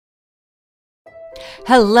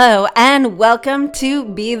Hello and welcome to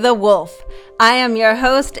Be the Wolf. I am your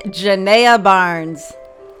host, Janaea Barnes.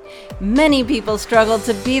 Many people struggle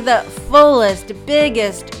to be the fullest,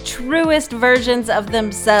 biggest, truest versions of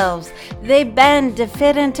themselves. They bend to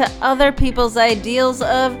fit into other people's ideals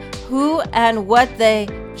of who and what they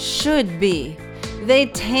should be. They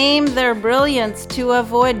tame their brilliance to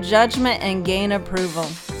avoid judgment and gain approval.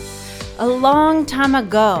 A long time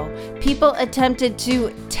ago, people attempted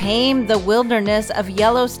to tame the wilderness of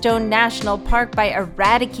Yellowstone National Park by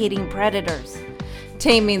eradicating predators.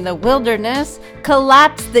 Taming the wilderness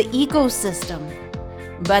collapsed the ecosystem.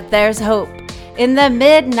 But there's hope. In the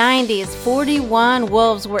mid-90s, 41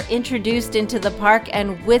 wolves were introduced into the park,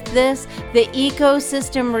 and with this, the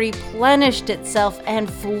ecosystem replenished itself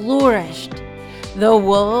and flourished. The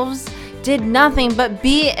wolves did nothing but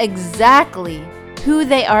be exactly who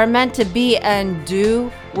they are meant to be and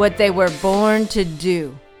do what they were born to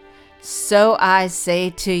do. So I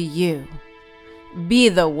say to you, be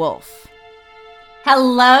the wolf.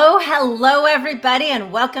 Hello, everybody,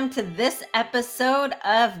 and welcome to this episode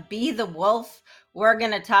of Be the Wolf. We're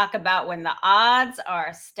going to talk about when the odds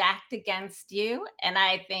are stacked against you, and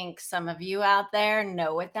I think some of you out there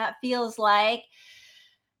know what that feels like.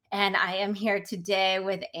 And I am here today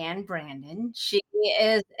with Anne Brandon. She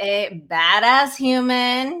is a badass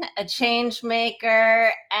human, a change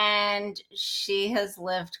maker, and she has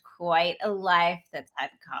lived quite a life that's had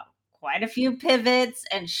quite a few pivots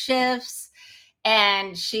and shifts.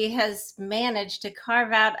 And she has managed to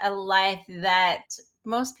carve out a life that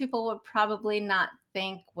most people would probably not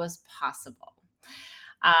think was possible.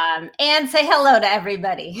 And say hello to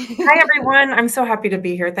everybody. Hi, everyone. I'm so happy to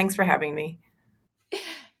be here. Thanks for having me.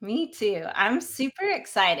 Me too. I'm super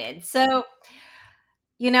excited. So,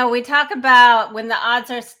 we talk about when the odds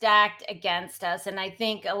are stacked against us. And I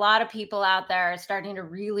think a lot of people out there are starting to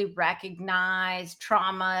really recognize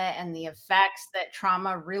trauma and the effects that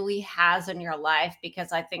trauma really has in your life.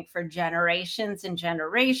 Because I think for generations and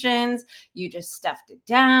generations, you just stuffed it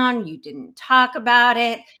down. You didn't talk about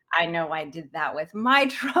it. I know I did that with my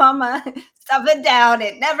trauma, stuff it down.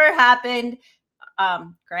 It never happened.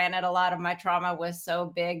 Granted, a lot of my trauma was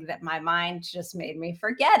so big that my mind just made me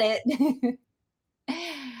forget it.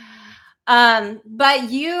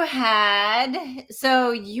 But you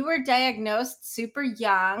were diagnosed super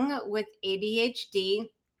young with ADHD,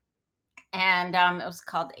 and it was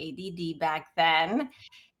called ADD back then.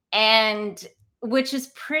 And which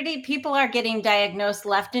is people are getting diagnosed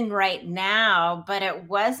left and right now, but it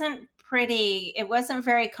wasn't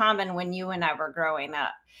very common when you and I were growing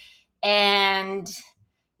up. And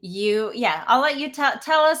I'll let you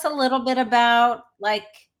tell us a little bit about like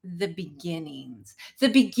the beginnings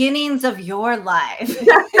of your life.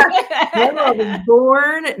 When I was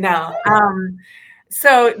born, no.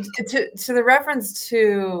 So to the reference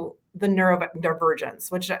to the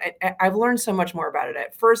neurodivergence, which I've learned so much more about it.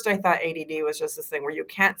 At first, I thought ADD was just this thing where you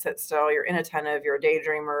can't sit still, you're inattentive, you're a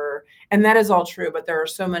daydreamer, and that is all true. But there are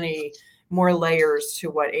so many more layers to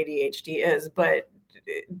what ADHD is. But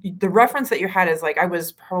the reference that you had is like I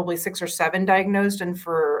was probably 6 or 7 diagnosed, and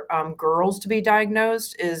for girls to be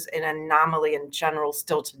diagnosed is an anomaly in general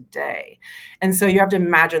still today. And so you have to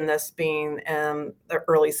imagine this being in the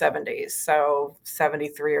early 70s, so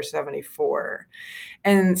 73 or 74.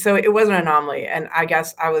 And so it was an anomaly, and I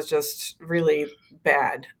guess I was just really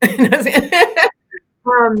bad. It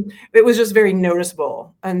was just very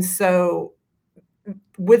noticeable. And so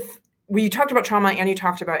with we talked about trauma and you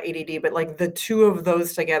talked about ADD, but like the two of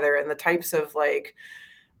those together and the types of like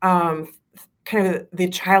kind of the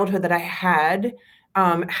childhood that I had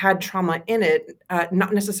trauma in it,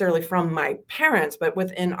 not necessarily from my parents, but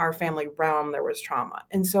within our family realm, there was trauma.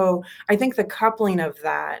 And so I think the coupling of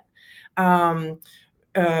that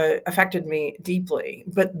affected me deeply.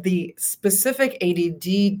 But the specific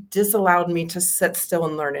ADD disallowed me to sit still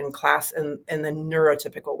and learn in class in the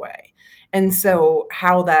neurotypical way. And so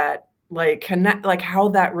how that how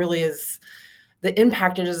that really is the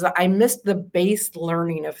impact is that I missed the base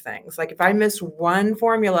learning of things. Like if I miss one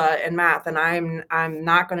formula in math, and I'm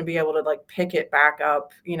not going to be able to like pick it back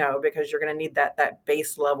up, because you're going to need that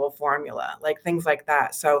base level formula, like things like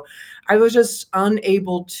that. So I was just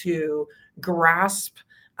unable to grasp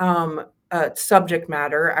subject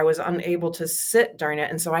matter. I was unable to sit during it.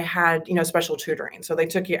 And so I had, special tutoring. So they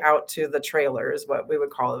took you out to the trailer is what we would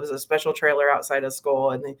call it. It was a special trailer outside of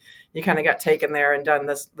school. And then you kind of got taken there and done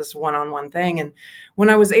this one-on-one thing. And when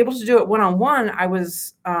I was able to do it one-on-one, I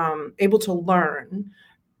was able to learn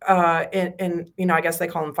and I guess they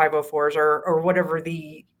call them 504s or whatever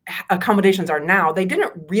the accommodations are now. They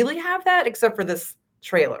didn't really have that except for this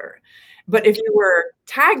trailer. But if you were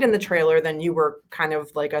tagged in the trailer, then you were kind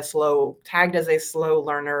of like tagged as a slow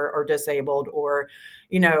learner or disabled or,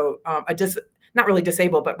 not really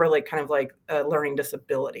disabled, but really kind of like a learning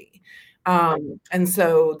disability. And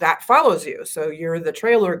so that follows you. So you're the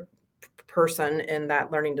trailer person in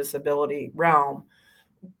that learning disability realm.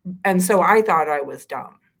 And so I thought I was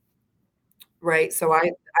dumb, right? So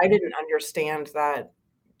I didn't understand that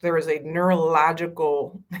there is a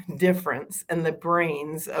neurological difference in the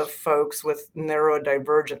brains of folks with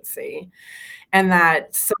neurodivergency, and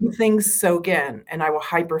that some things soak in and I will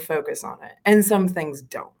hyper focus on it, and some things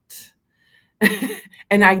don't.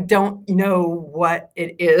 And I don't know what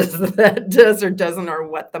it is that does or doesn't, or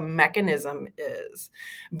what the mechanism is.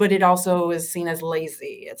 But it also is seen as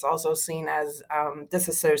lazy. It's also seen as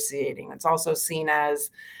disassociating. It's also seen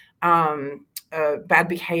as bad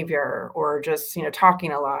behavior, or just,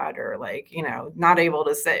 talking a lot, or like, not able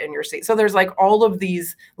to sit in your seat. So there's like all of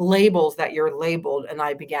these labels that you're labeled. And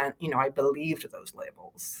I believed those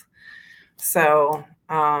labels. So,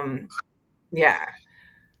 yeah.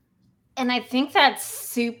 And I think that's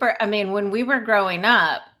super. I mean, when we were growing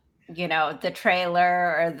up, the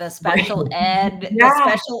trailer or the Yeah,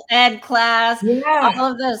 special ed class, yeah.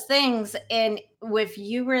 all of those things. And if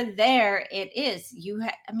you were there,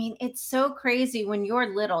 I mean, it's so crazy when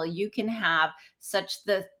you're little, you can have such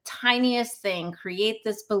the tiniest thing create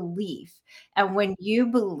this belief. And when you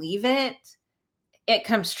believe it, it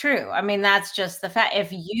comes true. I mean, that's just the fact. If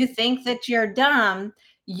you think that you're dumb,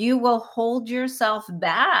 you will hold yourself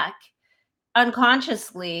back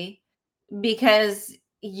unconsciously because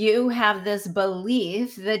you have this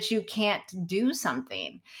belief that you can't do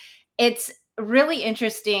something. It's really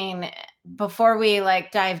interesting before we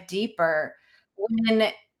like dive deeper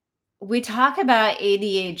when we talk about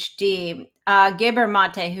ADHD. Gabor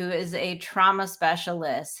Mate, who is a trauma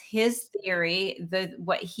specialist, his theory,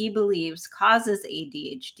 what he believes causes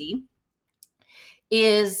ADHD,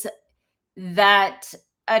 is that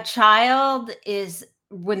a child is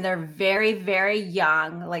when they're very, very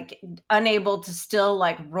young, like unable to still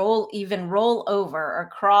like roll over or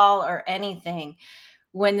crawl or anything.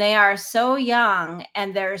 When they are so young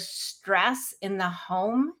and there's stress in the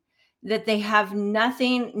home, that they have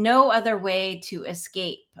no other way to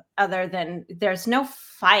escape other than there's no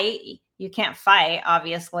fight. You can't fight,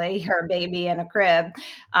 obviously. You're a baby in a crib.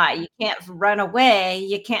 You can't run away.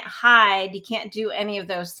 You can't hide. You can't do any of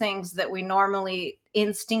those things that we normally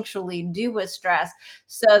instinctually do with stress.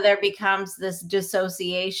 So there becomes this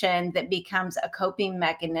dissociation that becomes a coping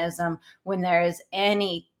mechanism when there is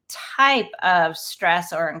any type of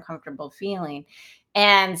stress or uncomfortable feeling.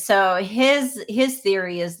 And so his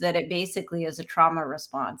theory is that it basically is a trauma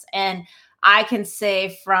response. And I can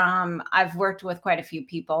say I've worked with quite a few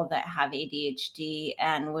people that have ADHD,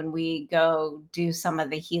 and when we go do some of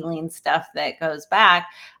the healing stuff that goes back,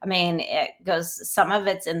 I mean, some of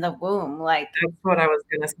it's in the womb, like. That's what I was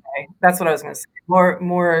gonna say. That's what I was gonna say.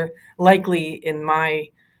 More likely in my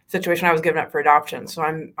situation, I was given up for adoption, so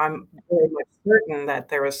I'm very much certain that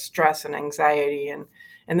there was stress and anxiety,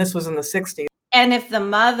 and this was in the '60s. And if the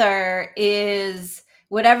mother is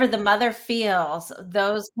whatever the mother feels,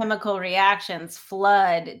 those chemical reactions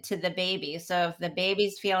flood to the baby. So if the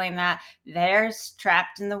baby's feeling that, they're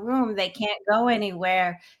trapped in the womb, they can't go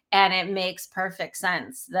anywhere. And it makes perfect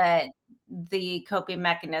sense that the coping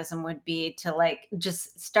mechanism would be to like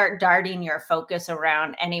just start darting your focus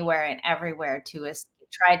around anywhere and everywhere to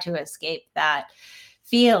try to escape that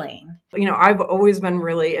feeling. I've always been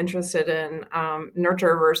really interested in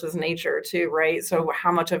nurture versus nature too, right? So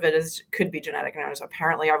how much of it could be genetic? And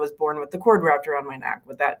apparently I was born with the cord wrapped around my neck.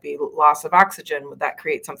 Would that be loss of oxygen? Would that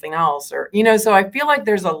create something else? Or, so I feel like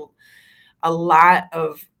there's a lot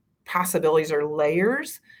of possibilities or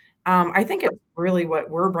layers. I think it's really what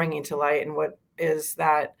we're bringing to light, and what is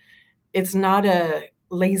that it's not a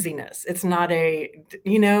laziness. It's not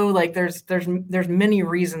like there's many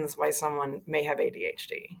reasons why someone may have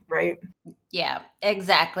ADHD, right? Yeah,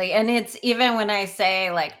 exactly. And it's even when I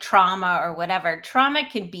say like trauma or whatever, trauma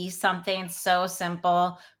can be something so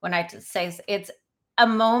simple. When say it's a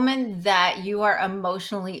moment that you are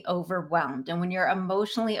emotionally overwhelmed. And when you're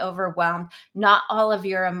emotionally overwhelmed, not all of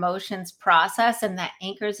your emotions process, and that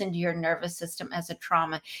anchors into your nervous system as a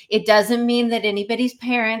trauma. It doesn't mean that anybody's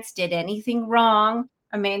parents did anything wrong.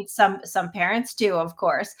 I mean, some parents do, of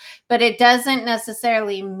course, but it doesn't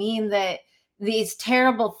necessarily mean that these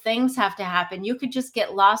terrible things have to happen. You could just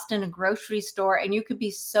get lost in a grocery store and you could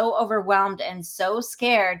be so overwhelmed and so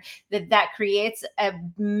scared that creates a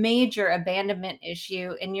major abandonment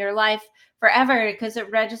issue in your life forever because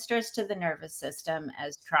it registers to the nervous system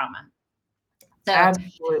as trauma. So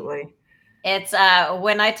Absolutely. It's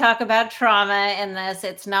when I talk about trauma in this,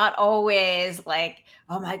 it's not always like,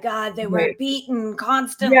 oh my God, they were Right. beaten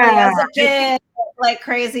constantly Yeah. as a kid, like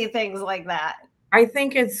crazy things like that. I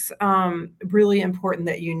think it's really important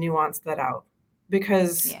that you nuance that out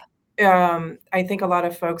because Yeah. I think a lot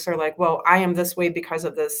of folks are like, well, I am this way because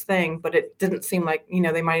of this thing, but it didn't seem like,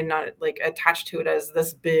 they might not like attach to it as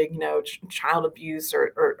this big, child abuse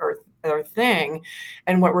or thing.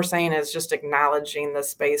 And what we're saying is just acknowledging the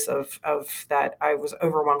space of that I was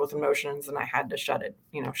overwhelmed with emotions and I had to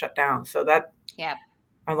shut down. So that Yeah.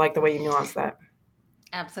 I like the way you nuance that.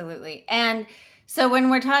 Absolutely. And so when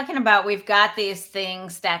we're talking about we've got these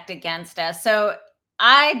things stacked against us, so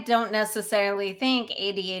I don't necessarily think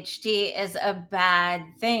ADHD is a bad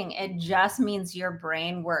thing. It just means your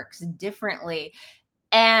brain works differently.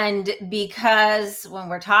 And because when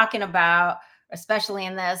we're talking about, especially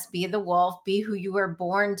in this, be the wolf, be who you were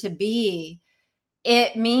born to be,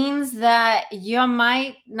 it means that you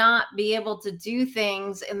might not be able to do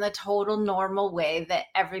things in the total normal way that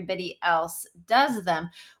everybody else does them,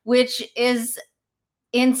 which is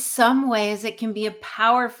in some ways it can be a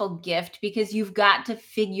powerful gift because you've got to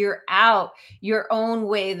figure out your own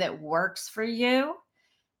way that works for you.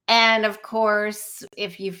 And of course,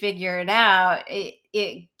 if you figure it out,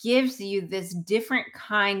 it gives you this different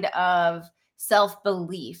kind of self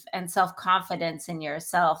belief and self confidence in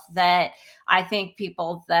yourself that I think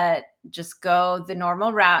people that just go the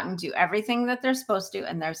normal route and do everything that they're supposed to,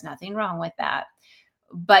 and there's nothing wrong with that,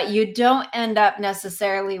 but you don't end up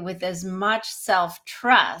necessarily with as much self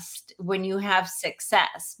trust when you have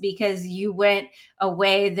success because you went a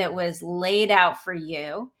way that was laid out for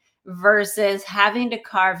you versus having to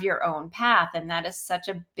carve your own path. And that is such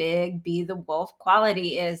a big be the wolf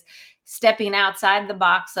quality, is stepping outside the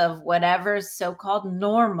box of whatever's so-called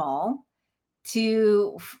normal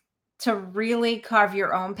to to really carve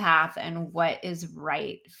your own path and what is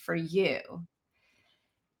right for you.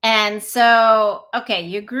 And so, okay,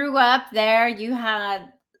 you grew up there, you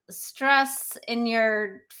had stress in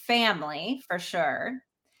your family for sure.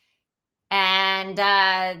 And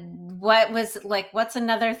what was like, what's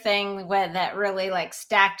another thing that really like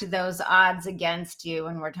stacked those odds against you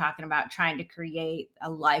when we're talking about trying to create a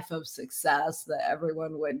life of success that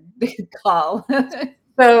everyone would call?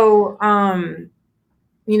 So,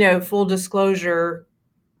 full disclosure,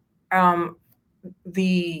 um,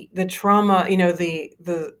 the trauma,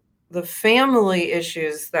 the family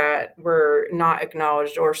issues that were not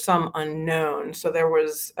acknowledged or some unknown. So there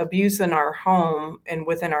was abuse in our home and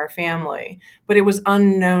within our family, but it was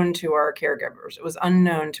unknown to our caregivers. It was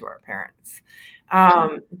unknown to our parents.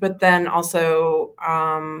 But then also,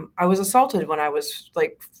 I was assaulted when I was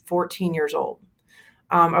like 14 years old.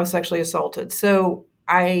 I was sexually assaulted. So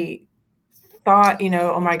I thought,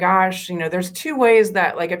 oh my gosh, there's two ways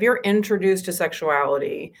that like if you're introduced to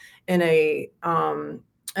sexuality in a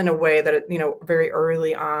way that very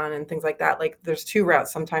early on and things like that, like there's two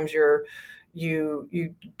routes. Sometimes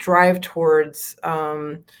you drive towards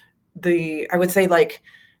the I would say like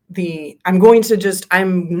the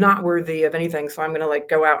I'm not worthy of anything, so I'm going to like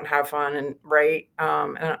go out and have fun and right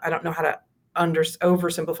and I don't know how to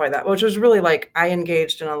oversimplify that, which was really like I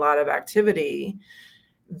engaged in a lot of activity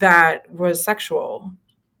that was sexual,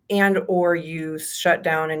 and or you shut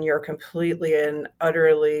down and you're completely and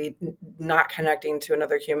utterly not connecting to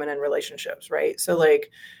another human in relationships, right? So like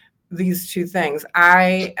these two things.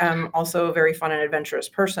 I am also a very fun and adventurous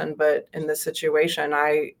person, but in this situation,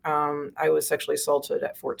 I was sexually assaulted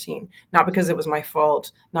at 14. Not because it was my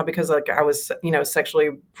fault, not because like I was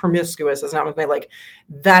sexually promiscuous. It's not with me. Like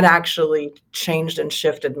that actually changed and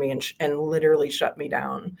shifted me and literally shut me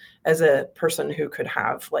down as a person who could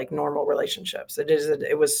have like normal relationships.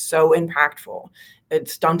 It was so impactful. It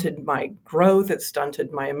stunted my growth. It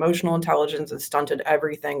stunted my emotional intelligence. It stunted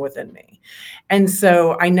everything within me. And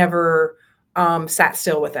so I never sat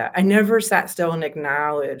still with that. I never sat still and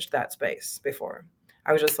acknowledged that space before.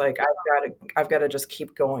 I was just like, I've got to just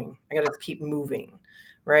keep going. I got to keep moving,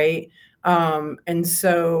 right? And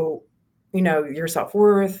so, your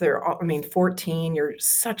self-worth, I mean, 14, you're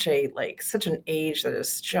such an age that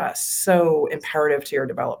is just so imperative to your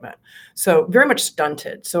development. So very much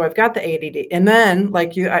stunted. So I've got the ADD, and then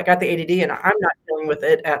like I got the ADD, and I'm not dealing with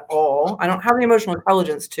it at all. I don't have the emotional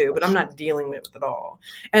intelligence too, but I'm not dealing with it at all.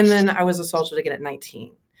 And then I was assaulted again at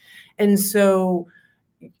 19. And so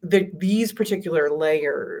these particular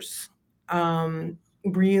layers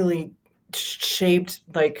really shaped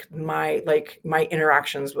like my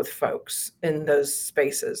interactions with folks in those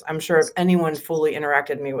spaces. I'm sure if anyone fully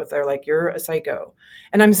interacted me with, they're like, you're a psycho.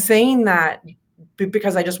 And I'm saying that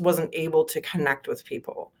because I just wasn't able to connect with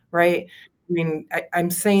people, right? mean,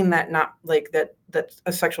 I'm saying that not like that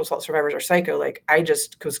sexual assault survivors are psycho. Like I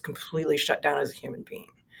just was completely shut down as a human being.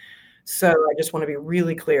 So I just want to be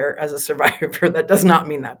really clear as a survivor that does not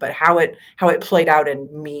mean that, but how it played out in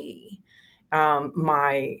me.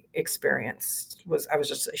 My experience was I was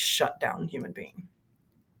just a shut down human being.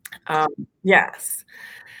 Um, yes.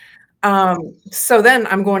 So then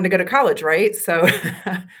I'm going to go to college, right? So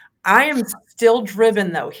I am still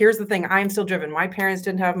driven though. Here's the thing, I am still driven. My parents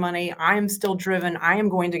didn't have money. I am still driven. I am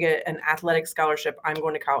going to get an athletic scholarship. I'm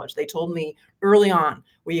going to college. They told me early on,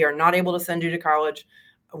 we are not able to send you to college.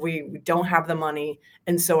 We don't have the money.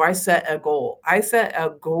 And so I set a goal. I set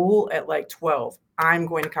a goal at like 12. I'm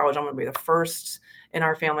going to college. I'm going to be the first in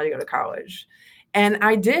our family to go to college. And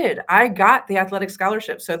I did. I got the athletic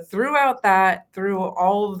scholarship. So throughout that, through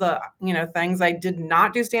all of the, things, I did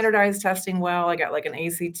not do standardized testing well. I got like an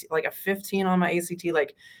ACT, like a 15 on my ACT.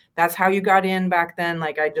 Like that's how you got in back then.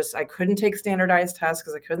 Like I couldn't take standardized tests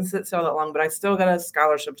because I couldn't sit still that long, but I still got a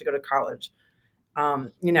scholarship to go to college.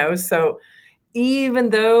 So even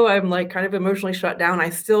though I'm like kind of emotionally shut down, I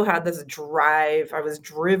still had this drive. I was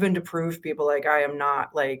driven to prove people like I am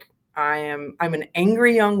not like I'm an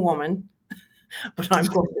angry young woman, but I'm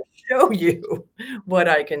going to show you what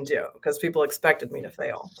I can do because people expected me to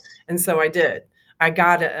fail. And so I did. I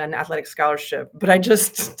got an athletic scholarship, but I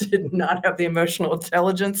just did not have the emotional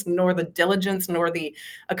intelligence, nor the diligence, nor the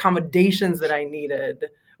accommodations that I needed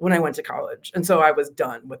when I went to college. And so I was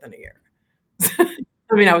done within a year.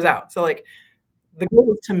 I mean, I was out. So like the goal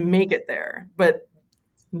was to make it there, but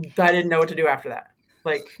I didn't know what to do after that.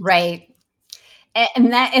 Like, Right.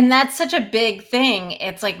 And that's such a big thing.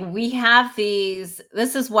 It's like we have this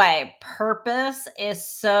is why purpose is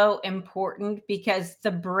so important because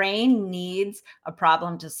the brain needs a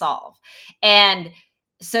problem to solve. And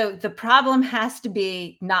so the problem has to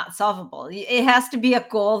be not solvable. It has to be a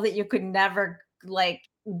goal that you could never like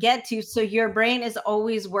get to. So your brain is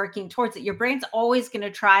always working towards it. Your brain's always going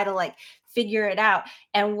to try to like figure it out.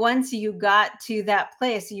 And once you got to that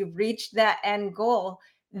place, you reached that end goal,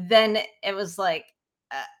 then it was like,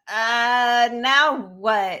 now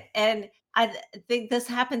what? And think this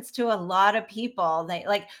happens to a lot of people. They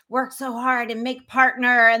like work so hard and make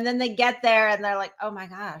partner, and then they get there and they're like, oh my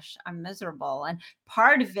gosh, I'm miserable. And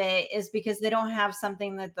part of it is because they don't have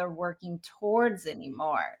something that they're working towards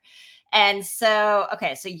anymore. And so,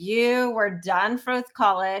 okay, so you were done with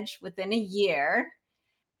college within a year.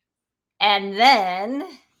 And then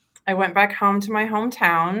I went back home to my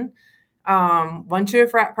hometown, went to a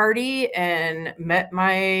frat party and met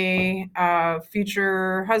my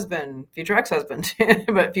future husband, future ex-husband,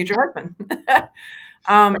 but future husband.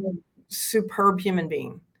 um, Superb human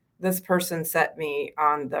being. This person set me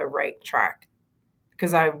on the right track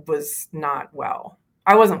because I was not well.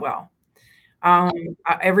 I wasn't well. Um,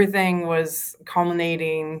 Everything was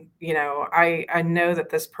culminating. I know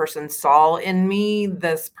that this person saw in me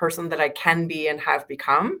this person that I can be and have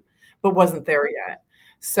become, but wasn't there yet.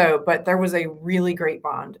 So, but there was a really great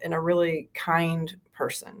bond and a really kind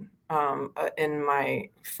person in my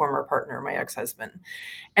former partner, my ex-husband.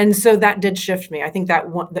 And so that did shift me. I think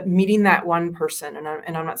that meeting that one person, and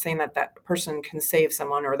I'm not saying that that person can save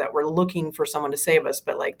someone or that we're looking for someone to save us,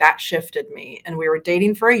 but like that shifted me. And we were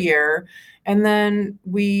dating for a year, and then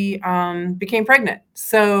we became pregnant.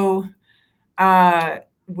 So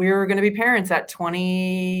we were going to be parents at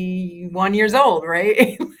 21 years old,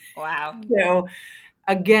 right? wow. So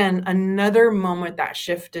again, another moment that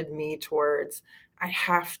shifted me towards I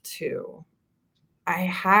have to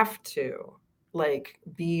like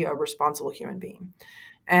be a responsible human being.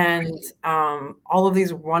 And all of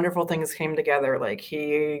these wonderful things came together. Like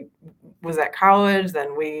he was at college,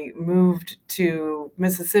 then we moved to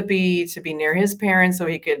Mississippi to be near his parents so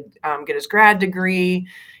he could get his grad degree.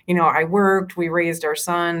 I worked, we raised our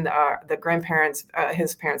son, the grandparents,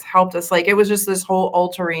 his parents helped us. Like it was just this whole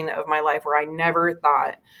altering of my life where I never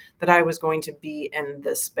thought that I was going to be in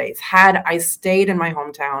this space. Had I stayed in my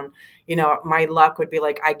hometown, my luck would be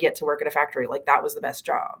like, I get to work at a factory. Like that was the best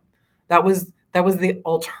job. That was the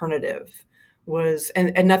alternative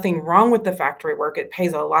and nothing wrong with the factory work. It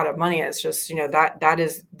pays a lot of money. It's just, that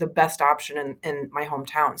is the best option in my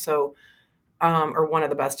hometown. So, or one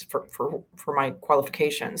of the best for my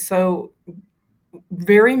qualifications. So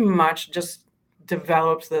very much just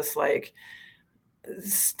developed this like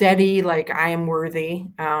steady, like I am worthy.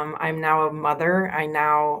 I'm now a mother. I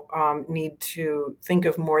now need to think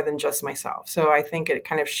of more than just myself. So I think it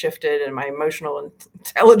kind of shifted and my emotional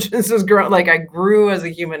intelligence has grown. Like I grew as a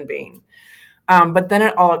human being. But then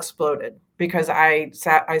it all exploded because I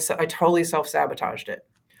totally self-sabotaged it.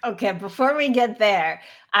 Okay, before we get there,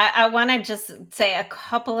 I want to just say a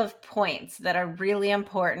couple of points that are really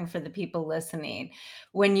important for the people listening.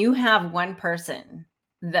 When you have one person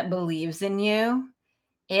that believes in you,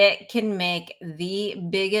 it can make the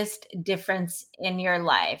biggest difference in your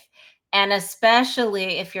life. And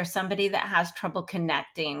especially if you're somebody that has trouble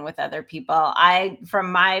connecting with other people.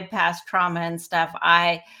 From my past trauma and stuff,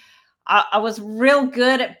 I was real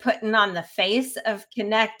good at putting on the face of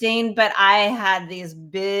connecting, but I had these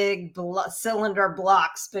big cylinder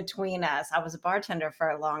blocks between us. I was a bartender for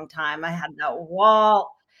a long time. I had that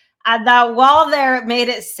wall. That wall there, it made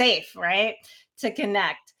it safe, right, to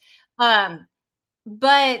connect. Um,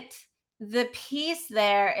 but the piece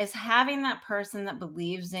there is having that person that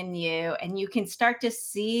believes in you, and you can start to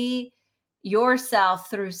see yourself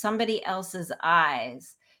through somebody else's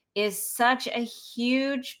eyes is such a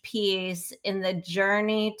huge piece in the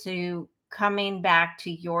journey to coming back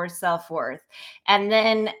to your self-worth. And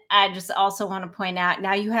then I just also want to point out,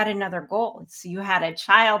 now you had another goal. So you had a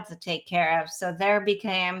child to take care of. So there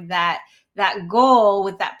became that goal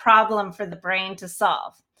with that problem for the brain to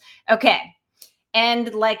solve. Okay.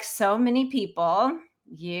 And like so many people,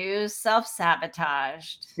 you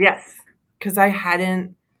self-sabotaged. Yes, because I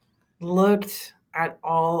hadn't looked at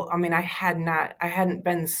all. I mean, I hadn't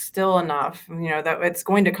been still enough, that it's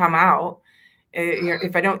going to come out.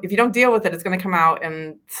 If you don't deal with it, it's going to come out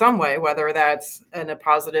in some way, whether that's in a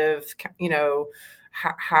positive,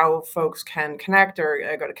 how folks can connect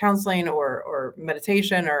or go to counseling or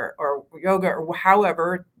meditation or yoga or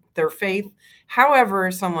however their faith,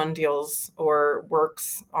 however someone deals or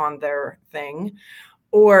works on their thing,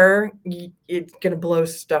 or it's going to blow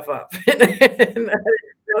stuff up. And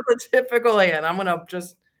that's a typical Ann. I'm going to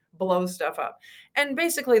just blow stuff up. And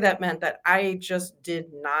basically that meant that I just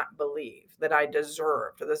did not believe that I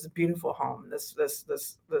deserved this beautiful home, this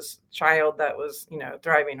child that was,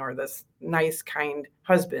 thriving, or this nice, kind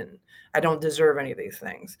husband. I don't deserve any of these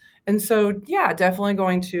things. And so, yeah, definitely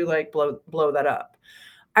going to like blow that up.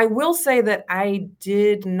 I will say that I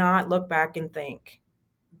did not look back and think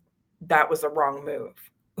that was the wrong move.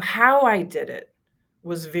 How I did it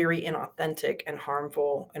was very inauthentic and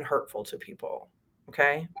harmful and hurtful to people.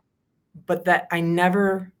 Okay. But that I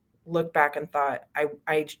never looked back and thought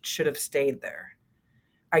I should have stayed there.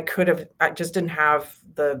 I just didn't have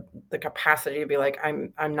the capacity to be like,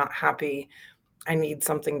 I'm not happy. I need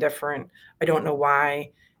something different. I don't know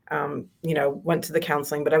why. Went to the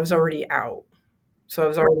counseling, but I was already out. So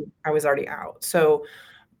I was already out. So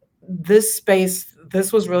this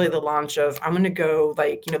was really the launch of, I'm going to go,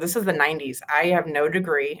 like, this is the 90s. I have no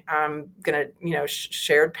degree. I'm going to,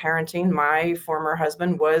 shared parenting. My former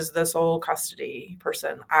husband was the sole custody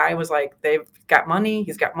person. I was like, they've got money.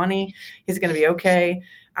 He's got money. He's going to be okay.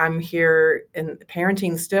 I'm here in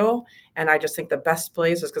parenting still. And I just think the best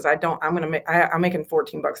place is because I'm making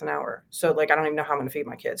 $14 an hour. So like, I don't even know how I'm going to feed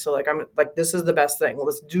my kids. So like, I'm like, this is the best thing.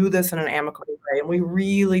 Let's do this in an amicable way. And we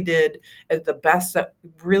really did the best,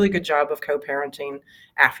 really good job of co-parenting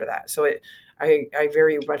after that. So I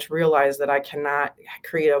very much realized that I cannot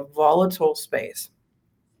create a volatile space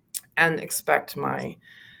and expect my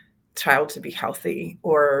child to be healthy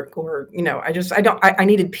or I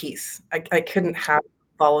needed peace. I couldn't have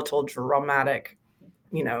volatile, dramatic,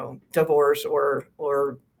 divorce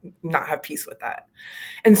or not have peace with that.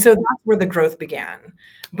 And so that's where the growth began.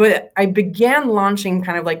 But I began launching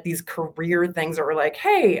kind of like these career things that were like,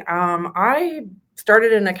 hey, I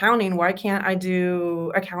started in accounting. Why can't I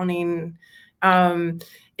do accounting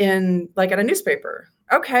in like at a newspaper?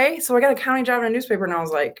 Okay. So I got an accounting job in a newspaper and I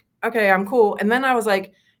was like, okay, I'm cool. And then I was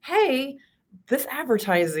like, hey, this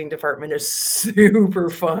advertising department is super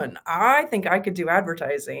fun. I think I could do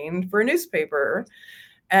advertising for a newspaper.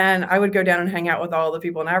 And I would go down and hang out with all the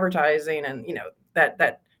people in advertising, and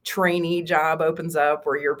that trainee job opens up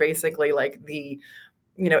where you're basically like the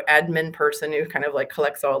admin person who kind of like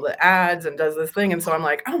collects all the ads and does this thing. And so I'm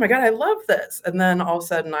like, oh my God, I love this. And then all of a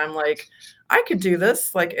sudden I'm like, I could do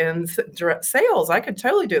this like in direct sales. I could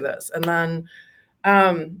totally do this. And then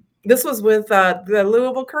this was with the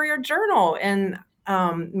Louisville Courier Journal, and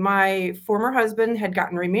my former husband had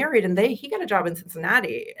gotten remarried, and he got a job in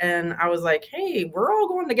Cincinnati, and I was like, hey, we're all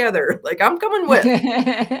going together. Like, I'm coming with,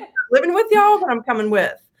 living with y'all, but I'm coming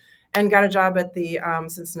with, and got a job at the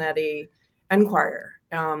Cincinnati Enquirer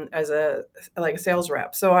as a sales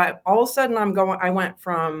rep. So all of a sudden I went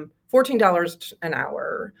from $14 an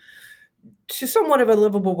hour to somewhat of a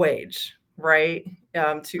livable wage, right?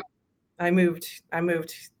 I moved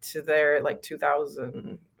to there like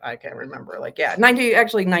 2000. I can't remember. Like, yeah,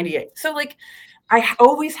 98. So like, I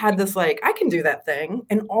always had this, like, I can do that thing.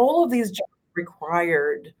 And all of these jobs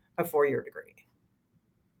required a 4-year degree.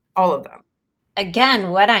 all of them.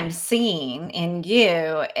 Again, what I'm seeing in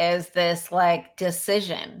you is this like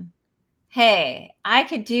decision. Hey, I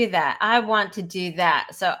could do that. I want to do that.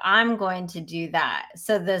 So I'm going to do that.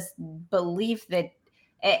 So this belief that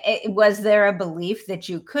was there a belief that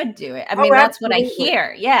you could do it? I Oh, mean, that's what I absolutely.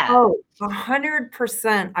 hear. Yeah. Oh,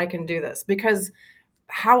 100% I can do this because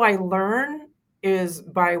how I learn is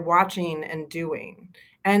by watching and doing.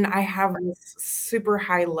 And I have this super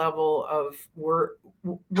high level of work.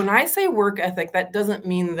 When I say work ethic, that doesn't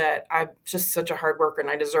mean that I'm just such a hard worker and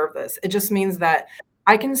I deserve this. It just means that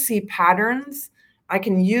I can see patterns. I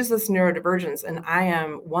can use this neurodivergence, and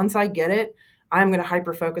once I get it, I'm going to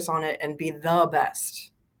hyper focus on it and be the best.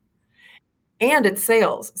 And it's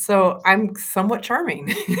sales, so I'm somewhat charming.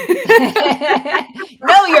 No,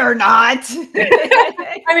 you're not.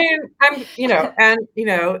 I mean, Just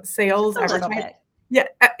sales, a little advertising. bit. Yeah,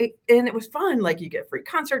 and it was fun, like, you get free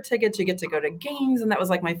concert tickets, you get to go to games, and that was,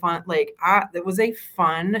 like, my fun it was a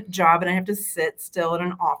fun job, and I have to sit still in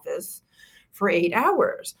an office for 8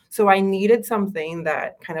 hours. So I needed something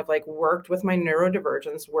that kind of, like, worked with my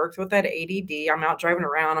neurodivergence, worked with that ADD. I'm out driving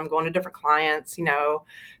around, I'm going to different clients,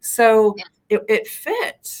 so it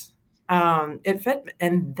fit. It fit,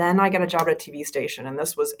 and then I got a job at a TV station, and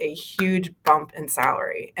this was a huge bump in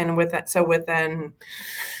salary. And within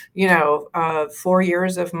 4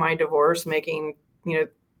 years of my divorce, making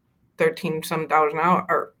 13 some dollars an hour,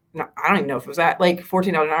 or no, I don't even know if it was that, like $14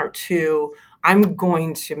 an hour, to I'm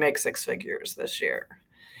going to make six figures this year.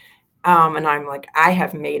 And I'm like, I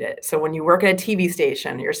have made it. So when you work at a TV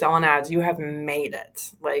station, you're selling ads, you have made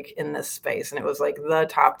it, like, in this space. And it was like the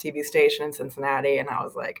top TV station in Cincinnati. And I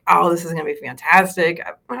was like, oh, this is going to be fantastic.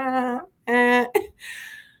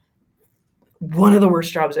 One of the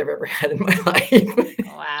worst jobs I've ever had in my life.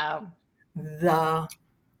 Wow.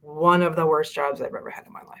 One of the worst jobs I've ever had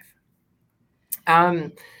in my life.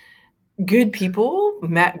 Good people,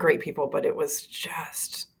 met great people, but it was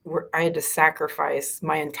just I had to sacrifice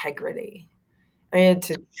my integrity. I had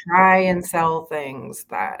to try and sell things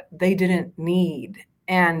that they didn't need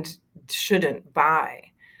and shouldn't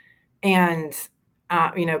buy, and,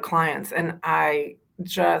 clients, and I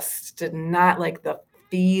just did not like the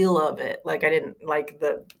feel of it. Like, I didn't like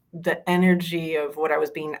the energy of what I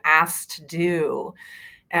was being asked to do,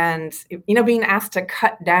 and, being asked to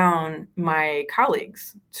cut down my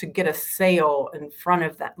colleagues to get a sale in front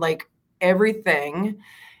of them, like, everything,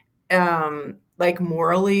 like,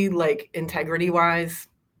 morally, like, integrity-wise,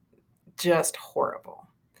 just horrible.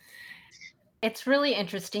 It's really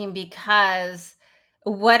interesting because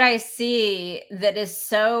what I see that is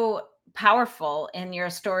so powerful in your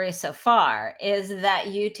story so far is that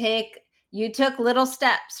you took little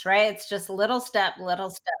steps, right? It's just little step, little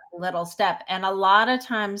step, little step. And a lot of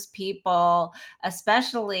times people,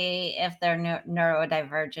 especially if they're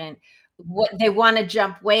neurodivergent, what they want to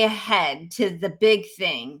jump way ahead to the big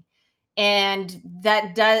thing. And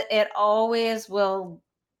that does it always will,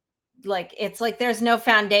 like, it's like there's no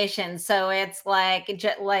foundation, so it's like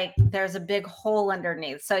like there's a big hole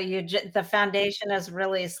underneath, so the foundation is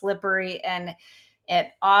really slippery, and it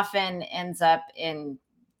often ends up in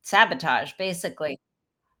sabotage, basically.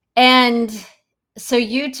 And so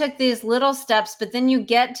you took these little steps, but then you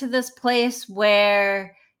get to this place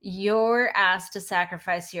where you're asked to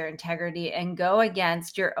sacrifice your integrity and go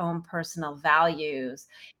against your own personal values.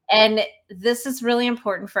 And this is really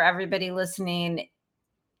important for everybody listening.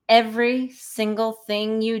 Every single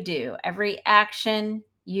thing you do, every action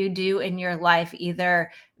you do in your life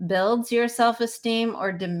either builds your self esteem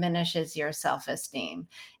or diminishes your self esteem.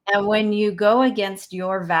 And when you go against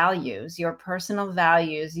your values, your personal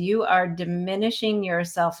values, you are diminishing your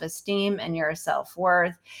self esteem and your self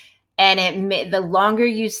worth. And the longer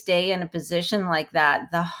you stay in a position like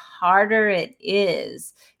that, the harder it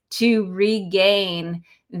is to regain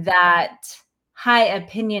that high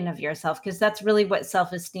opinion of yourself, because that's really what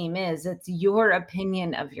self-esteem is. It's your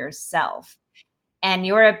opinion of yourself. And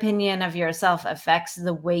your opinion of yourself affects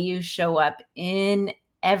the way you show up in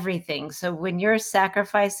everything. So when you're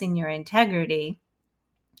sacrificing your integrity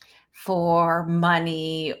for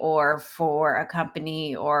money or for a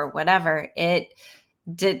company or whatever,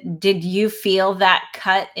 did you feel that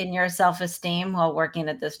cut in your self-esteem while working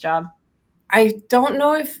at this job? I don't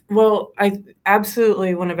know well, I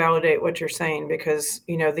absolutely want to validate what you're saying because,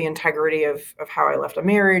 the integrity of how I left a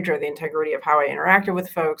marriage, or the integrity of how I interacted with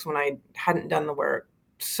folks when I hadn't done the work,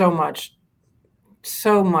 so much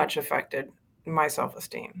affected my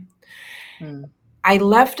self-esteem. Mm. I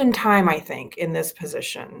left in time, I think, in this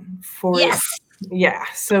position Yes. yeah,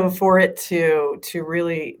 so for it to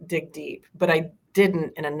really dig deep, but I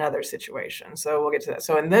didn't in another situation. So we'll get to that.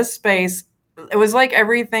 So in this space, it was like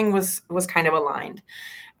everything was kind of aligned.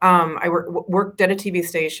 I worked at a TV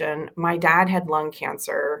station. My dad had lung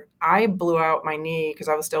cancer. I blew out my knee because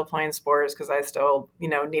I was still playing sports because I still,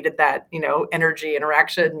 needed that, energy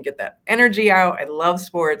interaction and get that energy out. I love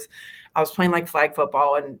sports. I was playing like flag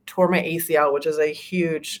football and tore my ACL, which is a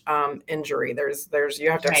huge injury.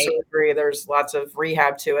 You have to have Right. surgery. There's lots of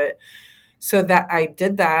rehab to it. So that I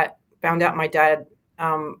did that, found out my dad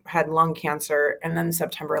had lung cancer, and then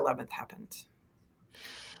September 11th happened.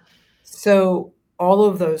 So all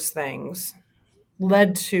of those things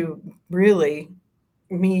led to really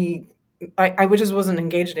me. I just wasn't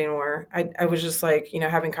engaged anymore. I was just like,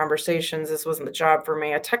 having conversations. This wasn't the job for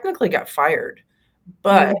me. I technically got fired,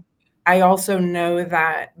 but Mm. I also know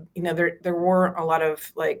that, there weren't a lot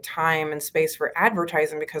of like time and space for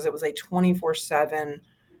advertising because it was a 24/7,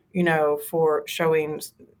 for showing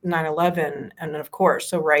 9/11. And then of course,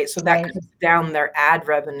 so that Right. cuts down their ad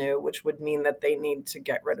revenue, which would mean that they need to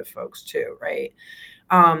get rid of folks too, right?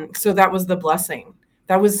 So that was the blessing.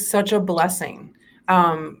 That was such a blessing.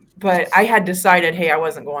 But I had decided, hey, I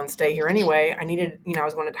wasn't going to stay here anyway. I needed, I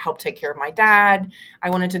was wanted to help take care of my dad.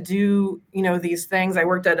 I wanted to do, these things. I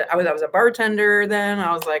was a bartender then.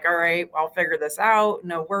 I was like, all right, I'll figure this out.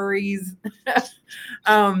 No worries.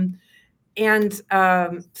 um,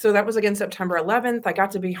 so that was again September 11th. I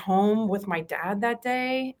got to be home with my dad that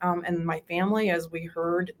day, and my family as we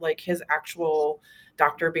heard like his actual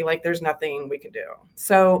doctor be like, there's nothing we could do.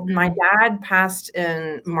 So my Mm. dad passed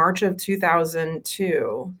in March of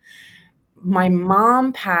 2002. My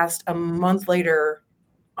mom passed a month later,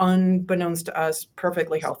 unbeknownst to us,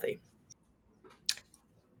 perfectly healthy.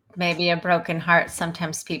 Maybe a broken heart.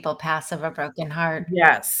 Sometimes people pass of a broken heart.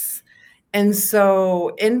 Yes. And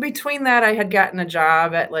so in between that, I had gotten a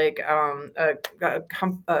job at like a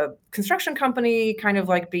construction company, kind of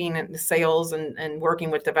like being in sales and working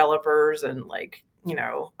with developers and like,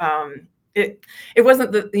 it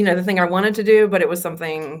wasn't the thing I wanted to do, but it was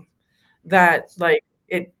something that like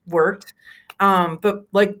it worked. But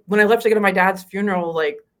like when I left to go to my dad's funeral,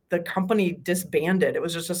 like the company disbanded. It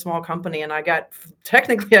was just a small company, and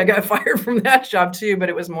technically I got fired from that job too. But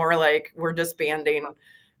it was more like we're disbanding,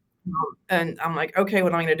 and I'm like, okay,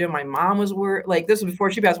 what am I going to do? My mom was worried. Like this was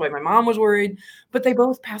before she passed away. My mom was worried, but they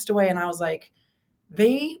both passed away, and I was like,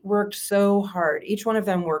 they worked so hard. Each one of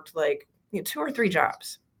them worked like 2 or 3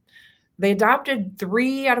 jobs. They adopted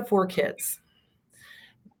 3 out of 4 kids.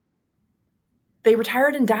 They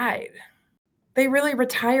retired and died. They really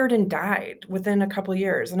retired and died within a couple of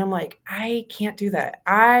years, and I'm like, "I can't do that.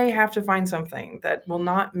 I have to find something that will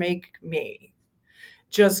not make me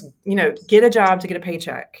just, get a job to get a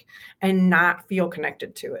paycheck and not feel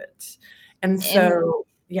connected to it." And And so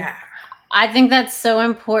yeah. I think that's so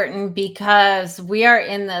important because we are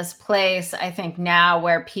in this place, I think, now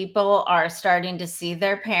where people are starting to see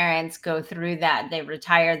their parents go through that. They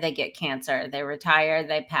retire, they get cancer, they retire,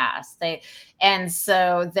 they pass. And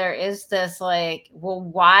so there is this like, well,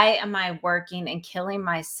 why am I working and killing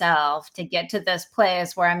myself to get to this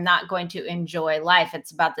place where I'm not going to enjoy life?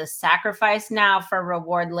 It's about the sacrifice now for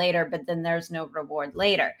reward later, but then there's no reward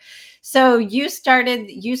later. So you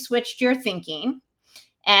switched your thinking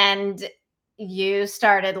and you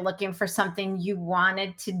started looking for something you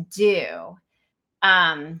wanted to do.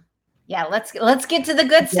 Um, yeah, let's get to the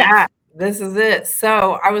good Yeah, stuff. this is it.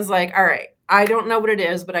 So I was like, all right, I don't know what it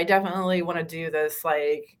is, but I definitely want to do this,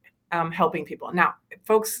 like helping people. Now,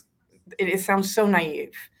 folks, it sounds so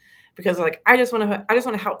naive because like I just want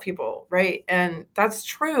to help people, right? And that's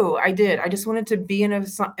true. I did. I just wanted to be in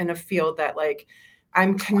a field that like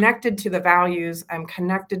I'm connected to the values, I'm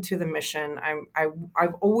connected to the mission.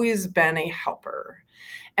 I've always been a helper.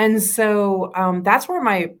 And so, that's where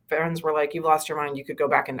my friends were like, "You've lost your mind. You could go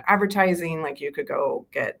back into advertising. Like, you could go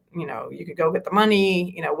get the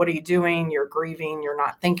money. What are you doing? You're grieving. You're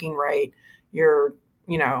not thinking right. You're,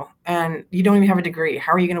 and you don't even have a degree.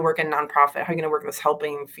 How are you going to work in nonprofit? How are you going to work in this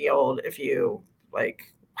helping field if you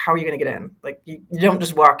like, how are you going to get in? Like, you don't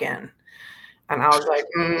just walk in." And I was like,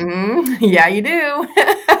 yeah, you do.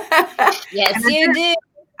 Yes, And I you do.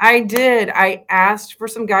 I did. I asked for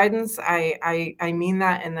some guidance. I mean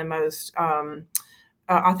that in the most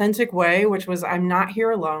authentic way, which was I'm not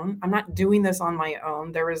here alone. I'm not doing this on my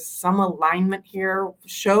own. There is some alignment here.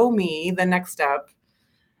 Show me the next step,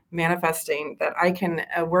 manifesting that I can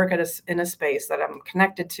work in a space that I'm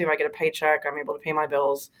connected to. I get a paycheck. I'm able to pay my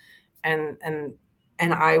bills, and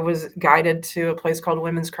and I was guided to a place called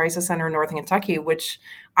Women's Crisis Center in Northern Kentucky, which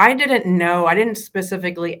I didn't know. I didn't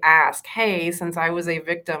specifically ask, hey, since I was a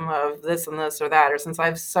victim of this and this or that, or since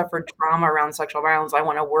I've suffered trauma around sexual violence, I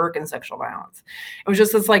want to work in sexual violence. It was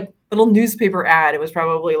just this like little newspaper ad. It was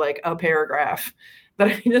probably like a paragraph that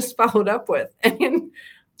I just followed up with. And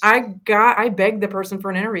I begged the person for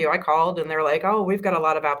an interview. I called and they're like, oh, we've got a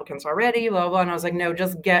lot of applicants already, blah, blah. And I was like, no,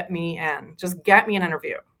 just get me in. Just get me an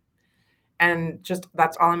interview. And just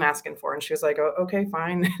that's all I'm asking for. And she was like, oh, okay,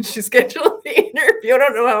 fine. She scheduled the interview. I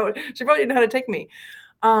don't know how, she probably didn't know how to take me.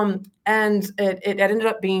 And it ended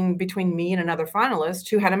up being between me and another finalist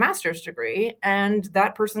who had a master's degree, and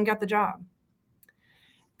that person got the job.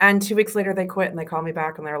 And 2 weeks later, they quit and they called me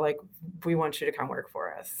back and they're like, we want you to come work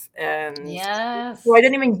for us. And Yes. so I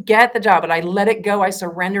didn't even get the job, but I let it go. I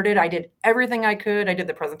surrendered it. I did everything I could. I did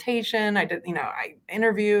the presentation. I did, I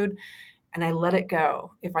interviewed and I let it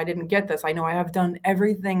go. If I didn't get this, I know I have done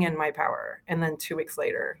everything in my power. And then 2 weeks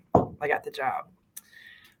later, I got the job.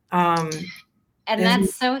 And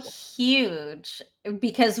that's so huge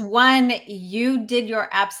because one, you did your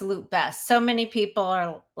absolute best. So many people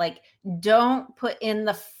are like, don't put in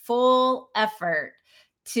the full effort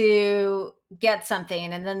to get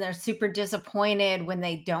something. And then they're super disappointed when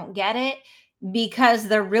they don't get it because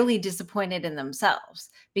they're really disappointed in themselves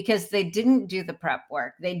because they didn't do the prep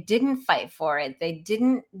work. They didn't fight for it. They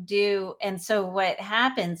didn't do. And so what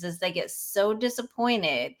happens is they get so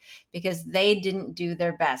disappointed because they didn't do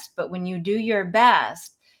their best. But when you do your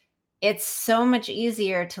best, it's so much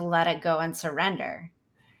easier to let it go and surrender.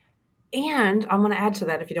 And I'm going to add to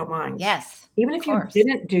that if you don't mind. Yes. Even if you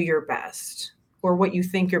didn't do your best or what you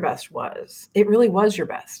think your best was, it really was your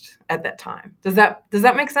best at that time. Does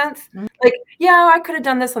that make sense? Mm-hmm. Like, yeah, I could have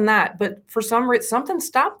done this and that, but for some reason, something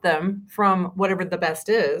stopped them from whatever the best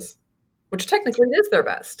is, which technically is their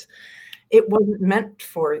best. It wasn't meant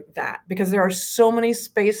for that because there are so many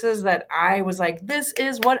spaces that I was like, this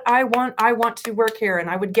is what I want. I want to work here. And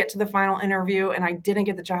I would get to the final interview and I didn't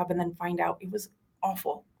get the job and then find out it was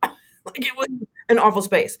awful. Like it was an awful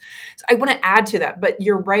space. So I want to add to that, but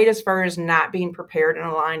you're right as far as not being prepared and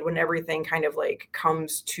aligned when everything kind of like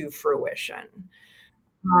comes to fruition.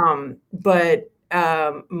 But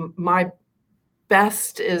my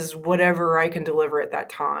best is whatever I can deliver at that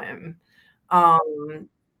time.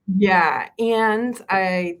 Yeah. And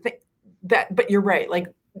I think that, but you're right. Like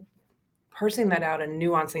parsing that out and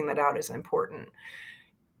nuancing that out is important.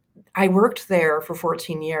 I worked there for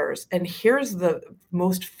 14 years, and here's the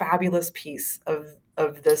most fabulous piece of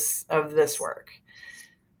this work,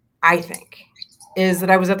 I think, is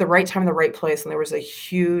that I was at the right time in the right place, and there was a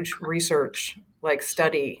huge research like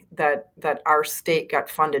study that our state got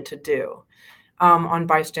funded to do on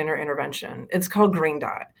bystander intervention. It's called Green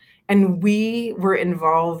Dot. And we were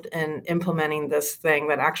involved in implementing this thing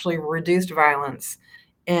that actually reduced violence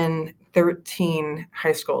in 13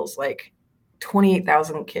 high schools, like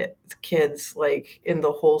 28,000 kids like in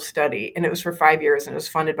the whole study. And it was for 5 years and it was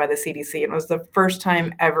funded by the CDC. And it was the first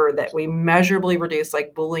time ever that we measurably reduced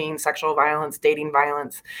like bullying, sexual violence, dating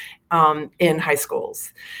violence in high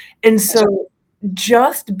schools. And so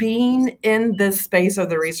just being in this space of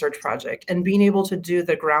the research project and being able to do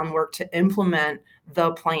the groundwork to implement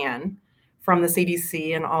the plan from the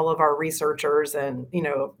CDC and all of our researchers and,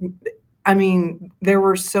 I mean, there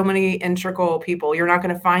were so many integral people. You're not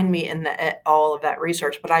going to find me in all of that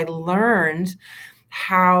research, but I learned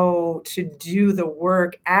how to do the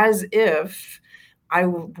work as if I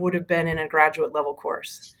would have been in a graduate level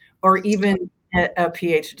course or even a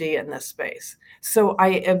PhD in this space. So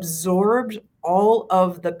I absorbed all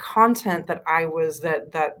of the content that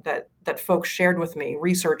that folks shared with me,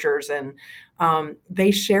 researchers, and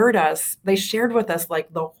they shared with us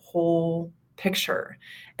like the whole picture.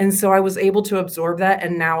 And so I was able to absorb that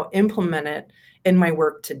and now implement it in my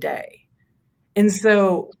work today. And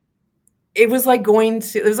so it was like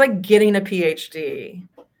getting a PhD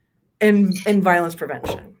in violence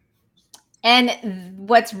prevention. And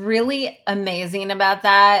what's really amazing about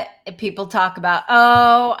that, people talk about,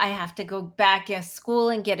 oh, I have to go back to school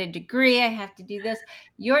and get a degree. I have to do this.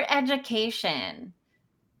 Your education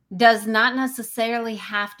does not necessarily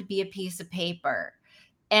have to be a piece of paper.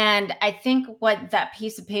 And I think what that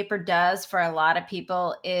piece of paper does for a lot of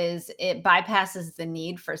people is it bypasses the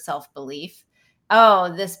need for self-belief.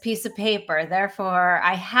 Oh, this piece of paper, therefore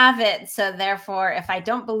I have it. So therefore, if I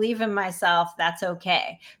don't believe in myself, that's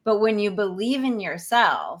okay. But when you believe in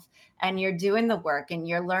yourself and you're doing the work and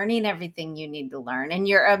you're learning everything you need to learn and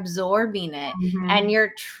you're absorbing it and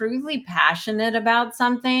you're truly passionate about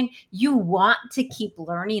something, you want to keep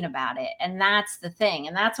learning about it. And that's the thing.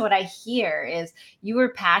 And that's what I hear is you were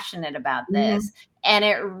passionate about this And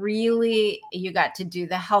it really, you got to do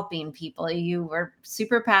the helping people. You were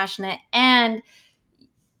super passionate, and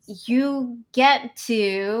you get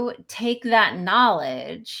to take that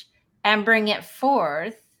knowledge and bring it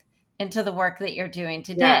forth into the work that you're doing Yeah.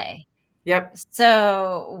 today. Yep.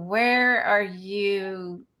 So, where are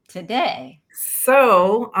you today?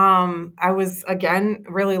 So, I was again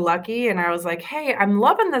really lucky and I was like, "Hey, I'm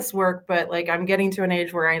loving this work, but like I'm getting to an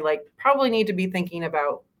age where I like probably need to be thinking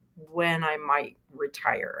about when I might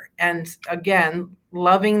retire." And again,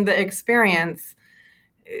 loving the experience,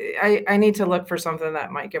 I need to look for something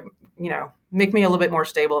that might give, make me a little bit more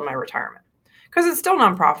stable in my retirement. Because it's still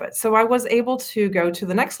nonprofit. So I was able to go to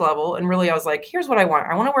the next level and really I was like, here's what I want.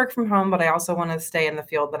 I want to work from home, but I also want to stay in the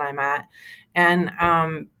field that I'm at. And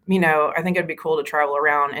I think it'd be cool to travel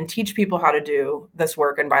around and teach people how to do this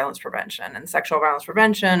work in violence prevention and sexual violence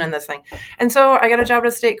prevention and this thing. And so I got a job at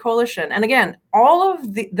a state coalition. And again, all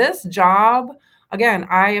of this job, again,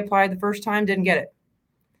 I applied the first time, didn't get it.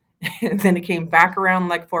 And then it came back around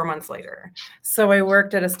like 4 months later. So I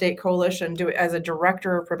worked at a state coalition as a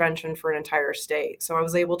director of prevention for an entire state. So I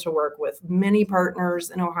was able to work with many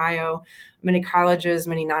partners in Ohio, many colleges,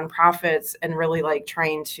 many nonprofits, and really like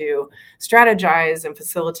trying to strategize and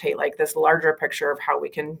facilitate like this larger picture of how we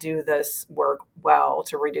can do this work well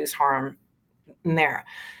to reduce harm in there.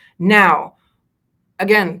 Now,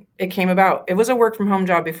 again, it came about. It was a work from home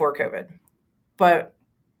job before COVID. But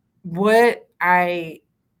what I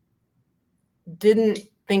didn't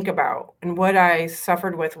think about and what I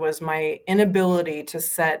suffered with was my inability to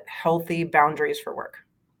set healthy boundaries for work.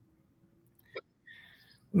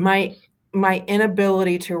 My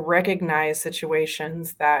inability to recognize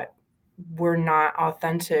situations that were not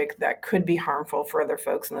authentic, that could be harmful for other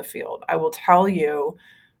folks in the field. I will tell you,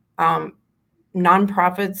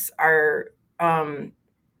 nonprofits are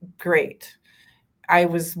great. I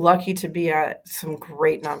was lucky to be at some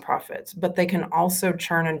great nonprofits, but they can also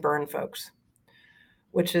churn and burn folks,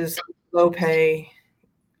 which is low pay,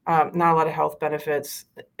 not a lot of health benefits.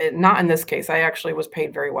 Not in this case. I actually was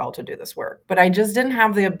paid very well to do this work, but I just didn't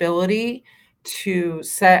have the ability to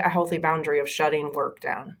set a healthy boundary of shutting work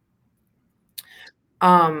down.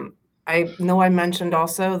 I know I mentioned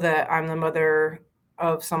also that I'm the mother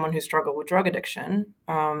of someone who struggled with drug addiction,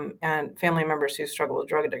 and family members who struggle with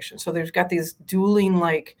drug addiction. So there's got these dueling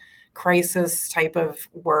like crisis type of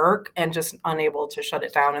work and just unable to shut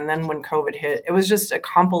it down. And then when COVID hit, it was just a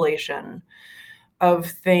compilation of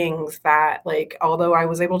things that like, although I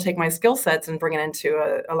was able to take my skill sets and bring it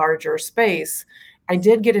into a larger space, I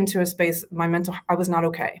did get into a space, I was not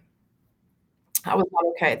okay. I was not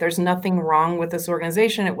okay. There's nothing wrong with this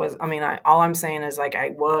organization. All I'm saying is like,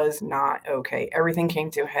 I was not okay. Everything came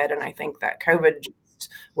to a head. And I think that COVID just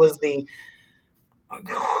was the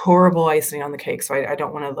horrible icing on the cake. So I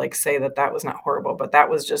don't want to like say that that was not horrible, but that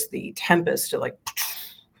was just the tempest to like,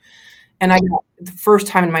 and I got the first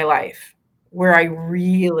time in my life where I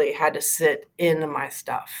really had to sit in my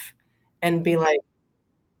stuff and be like,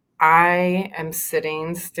 I am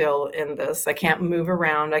sitting still in this. I can't move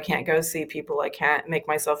around. I can't go see people. I can't make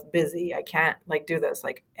myself busy. I can't like do this.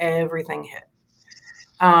 Like everything hit.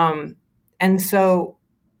 And so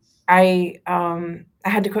I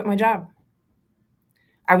had to quit my job.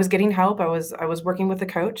 I was getting help. I was working with a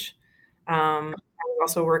coach. I was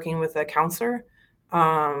also working with a counselor.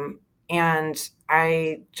 Um, and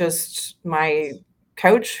my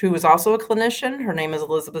coach, who was also a clinician, her name is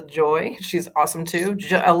Elizabeth Joy. She's awesome too.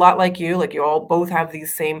 A lot like you all both have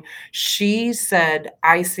these same. She said,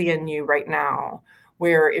 I see in you right now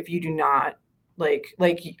where if you do not like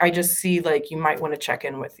I just see like you might want to check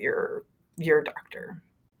in with your doctor.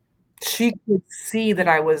 She could see that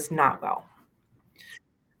I was not well.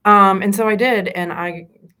 And so I did, and I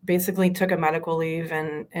basically took a medical leave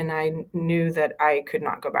and I knew that I could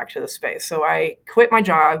not go back to the space. So I quit my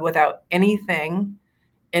job without anything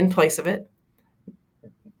in place of it,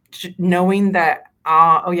 knowing that,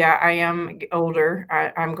 oh yeah, I am older.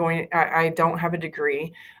 I don't have a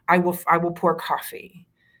degree. I will pour coffee.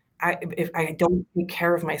 If I don't take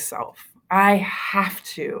care of myself, I have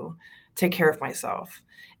to take care of myself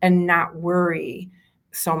and not worry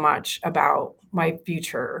so much about my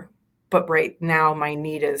future. But right now, my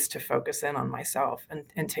need is to focus in on myself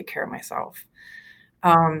and take care of myself.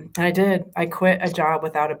 And I did. I quit a job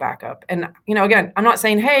without a backup. And, again, I'm not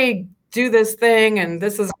saying, hey, do this thing and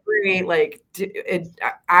this is great. Like,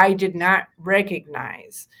 I did not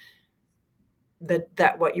recognize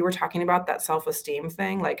that what you were talking about, that self-esteem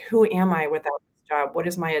thing, like, who am I without this job? What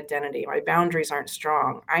is my identity? My boundaries aren't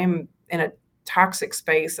strong. I am in a toxic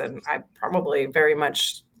space, and I probably very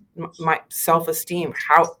much my self-esteem,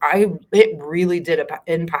 it really did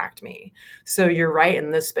impact me. So you're right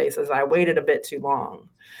in this space, as I waited a bit too long.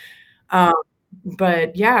 Um,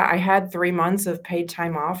 but yeah, I had 3 months of paid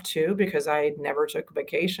time off too because I never took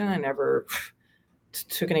vacation. I never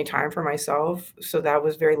took any time for myself. So that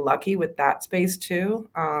was very lucky with that space too.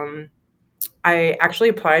 I actually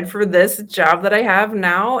applied for this job that I have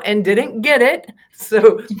now and didn't get it.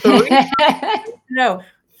 So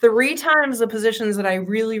 3 times the positions that I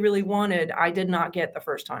really, really wanted, I did not get the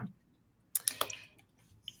first time.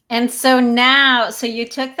 And so now, so you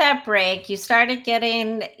took that break, you started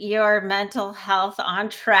getting your mental health on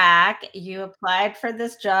track. You applied for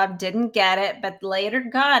this job, didn't get it, but later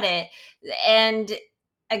got it. And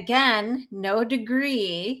again, no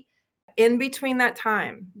degree. In between that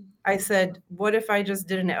time, I said, what if I just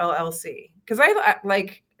did an LLC? Because I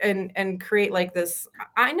like and create like this.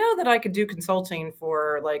 I know that I could do consulting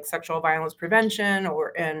for like sexual violence prevention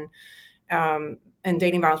and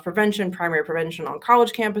dating violence prevention, primary prevention on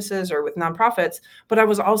college campuses or with nonprofits. But I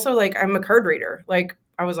was also like, I'm a card reader. Like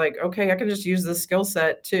I was like, okay, I can just use this skill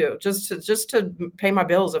set too, just to pay my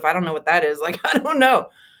bills if I don't know what that is. Like, I don't know.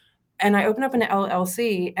 And I opened up an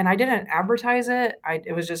LLC and I didn't advertise it.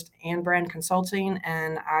 It was just Anne Brand Consulting.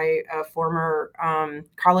 And a former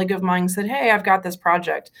colleague of mine said, hey, I've got this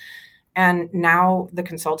project. And now the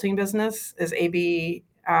consulting business is AB,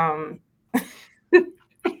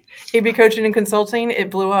 AB Coaching and Consulting. It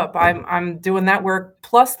blew up. I'm doing that work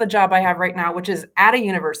plus the job I have right now, which is at a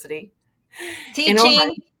university in Ohio.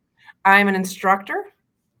 Teaching. I'm an instructor.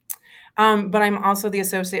 But I'm also the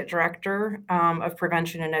associate director of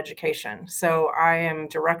prevention and education. So I am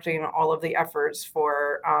directing all of the efforts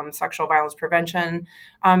for sexual violence prevention,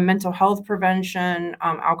 mental health prevention,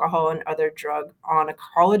 alcohol and other drug on a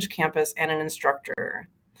college campus, and an instructor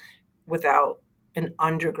without an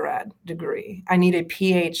undergrad degree. I need a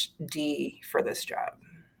PhD for this job.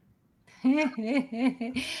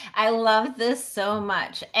 I love this so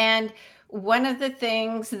much. And one of the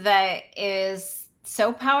things that is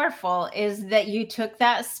so powerful is that you took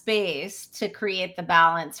that space to create the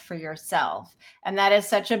balance for yourself. And that is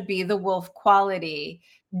such a be the wolf quality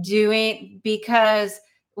because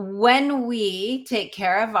when we take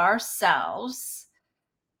care of ourselves,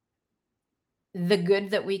 the good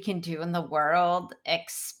that we can do in the world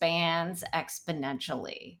expands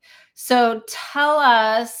exponentially. So tell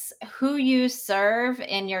us who you serve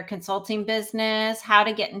in your consulting business, how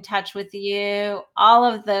to get in touch with you, all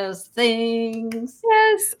of those things.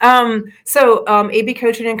 Yes. AB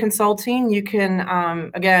Coaching and Consulting, you can,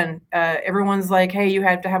 again, everyone's like, hey, you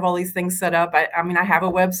have to have all these things set up. I mean, I have a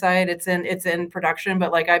website, it's in production,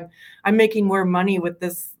 but like I'm making more money with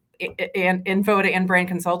this and info to Anne Brand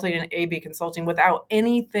Consulting and AB Consulting without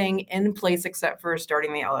anything in place except for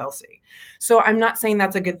starting the LLC. So I'm not saying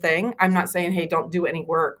that's a good thing. I'm not saying, hey, don't do any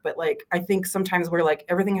work, but like, I think sometimes we're like,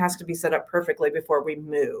 everything has to be set up perfectly before we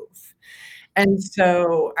move. And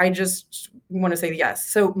so I just want to say yes.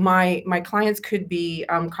 So my clients could be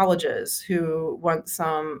colleges who want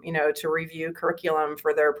some, to review curriculum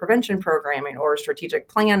for their prevention programming or strategic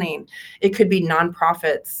planning. It could be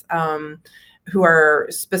nonprofits who are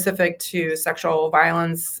specific to sexual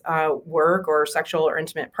violence work or sexual or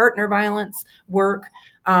intimate partner violence work,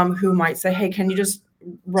 who might say, hey, can you just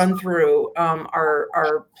run through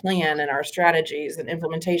our plan and our strategies and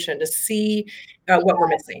implementation to see what we're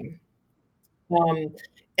missing.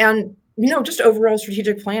 And just overall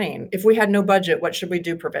strategic planning. If we had no budget, what should we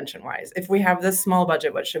do prevention wise? If we have this small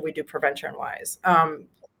budget, what should we do prevention wise?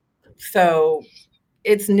 So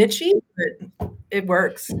it's niche-y, but it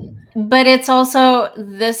works. But it's also,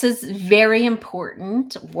 this is very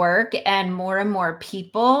important work, and more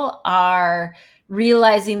people are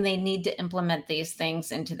realizing they need to implement these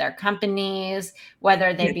things into their companies,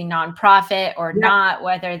 whether they be nonprofit or not,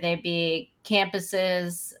 whether they be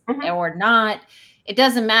campuses or not. It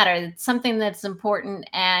doesn't matter. It's something that's important,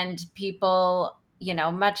 and people,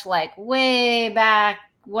 much like way back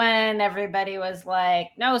when everybody was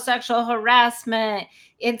like, no sexual harassment,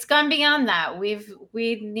 it's gone beyond that.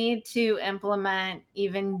 We need to implement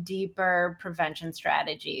even deeper prevention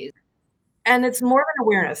strategies. And it's more than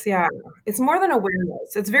awareness. Yeah. It's more than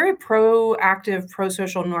awareness. It's very proactive,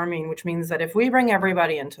 pro-social norming, which means that if we bring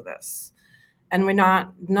everybody into this and we're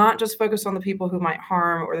not just focused on the people who might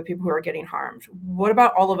harm or the people who are getting harmed, what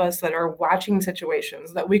about all of us that are watching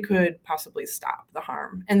situations that we could possibly stop the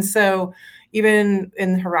harm? And so even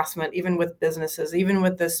in harassment, even with businesses, even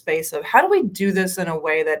with this space of how do we do this in a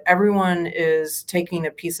way that everyone is taking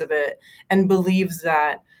a piece of it and believes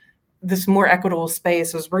that this more equitable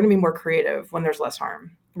space is we're going to be more creative when there's less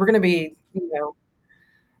harm. We're going to be,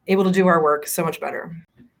 able to do our work so much better.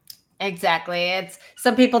 Exactly. It's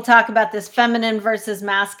some people talk about this feminine versus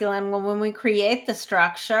masculine. Well, when we create the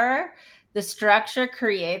structure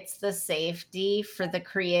creates the safety for the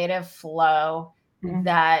creative flow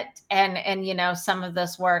that and some of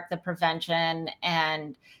this work, the prevention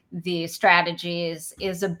and the strategies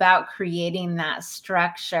is about creating that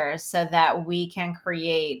structure so that we can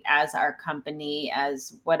create as our company,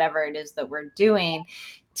 as whatever it is that we're doing,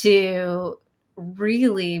 to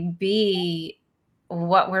really be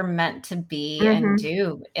what we're meant to be and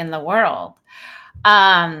do in the world.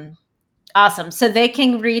 Awesome. So they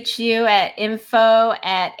can reach you at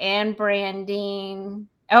info@andbranding.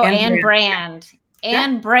 Oh, and brand.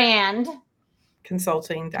 And brand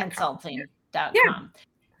consulting.com.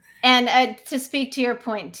 And to speak to your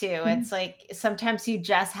point too, it's like sometimes you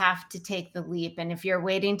just have to take the leap. And if you're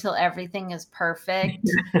waiting till everything is perfect,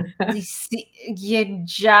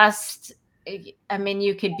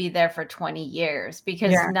 you could be there for 20 years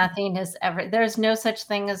because nothing is ever, there's no such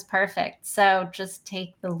thing as perfect. So just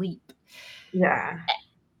take the leap. Yeah.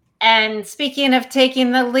 And speaking of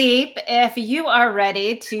taking the leap, if you are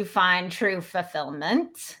ready to find true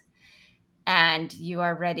fulfillment and you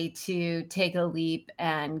are ready to take a leap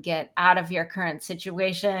and get out of your current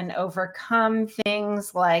situation, overcome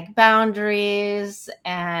things like boundaries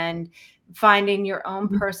and finding your own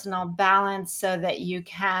personal balance so that you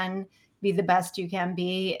can be the best you can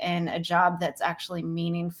be in a job that's actually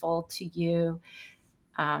meaningful to you,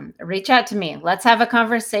 reach out to me. Let's have a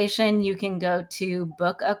conversation. You can go to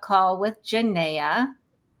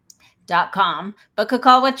bookacallwithjanea.com.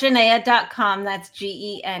 bookacallwithjanea.com. That's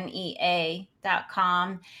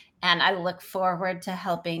GENEA.com. And I look forward to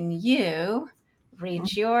helping you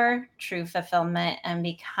reach your true fulfillment and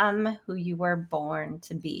become who you were born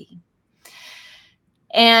to be.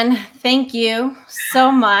 And thank you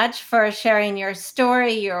so much for sharing your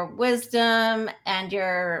story, your wisdom, and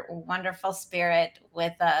your wonderful spirit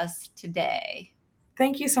with us today.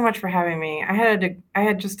 Thank you so much for having me. I had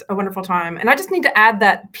just a wonderful time. And I just need to add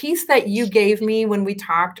that piece that you gave me when we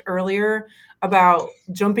talked earlier about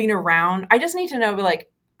jumping around. I just need to know,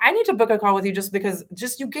 I need to book a call with you just because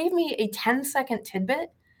you gave me a 10-second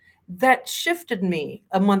tidbit that shifted me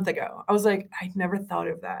a month ago. I was like, I never thought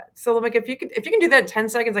of that. So I'm like, if you can do that in 10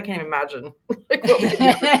 seconds, I can't even imagine.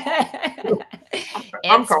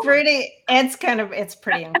 It's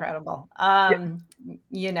pretty incredible.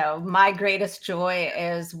 My greatest joy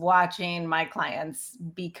is watching my clients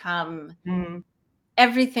become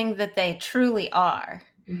everything that they truly are.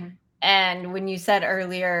 And when you said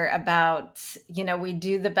earlier about, we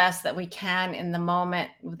do the best that we can in the moment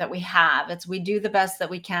that we have, we do the best that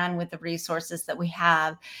we can with the resources that we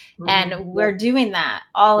have. And we're doing that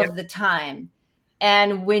all of the time.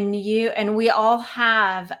 And we all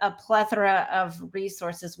have a plethora of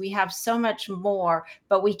resources. We have so much more,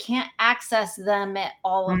 but we can't access them at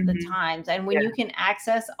all of the times. And when you can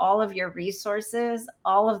access all of your resources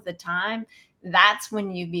all of the time, that's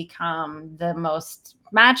when you become the most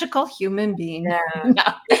magical human being. Yeah.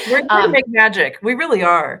 We're going to make magic. We really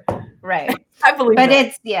are. Right. I believe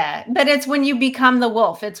that. But it's when you become the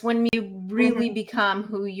wolf. It's when you really become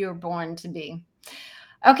who you're born to be.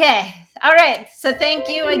 Okay. All right. So thank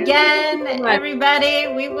you again,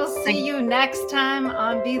 everybody. We will see you next time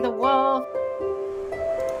on Be the Wolf.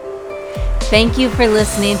 Thank you for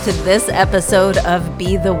listening to this episode of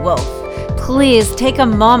Be the Wolf. Please take a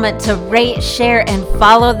moment to rate, share, and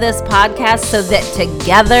follow this podcast so that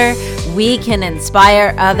together we can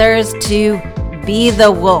inspire others to be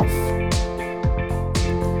the wolf.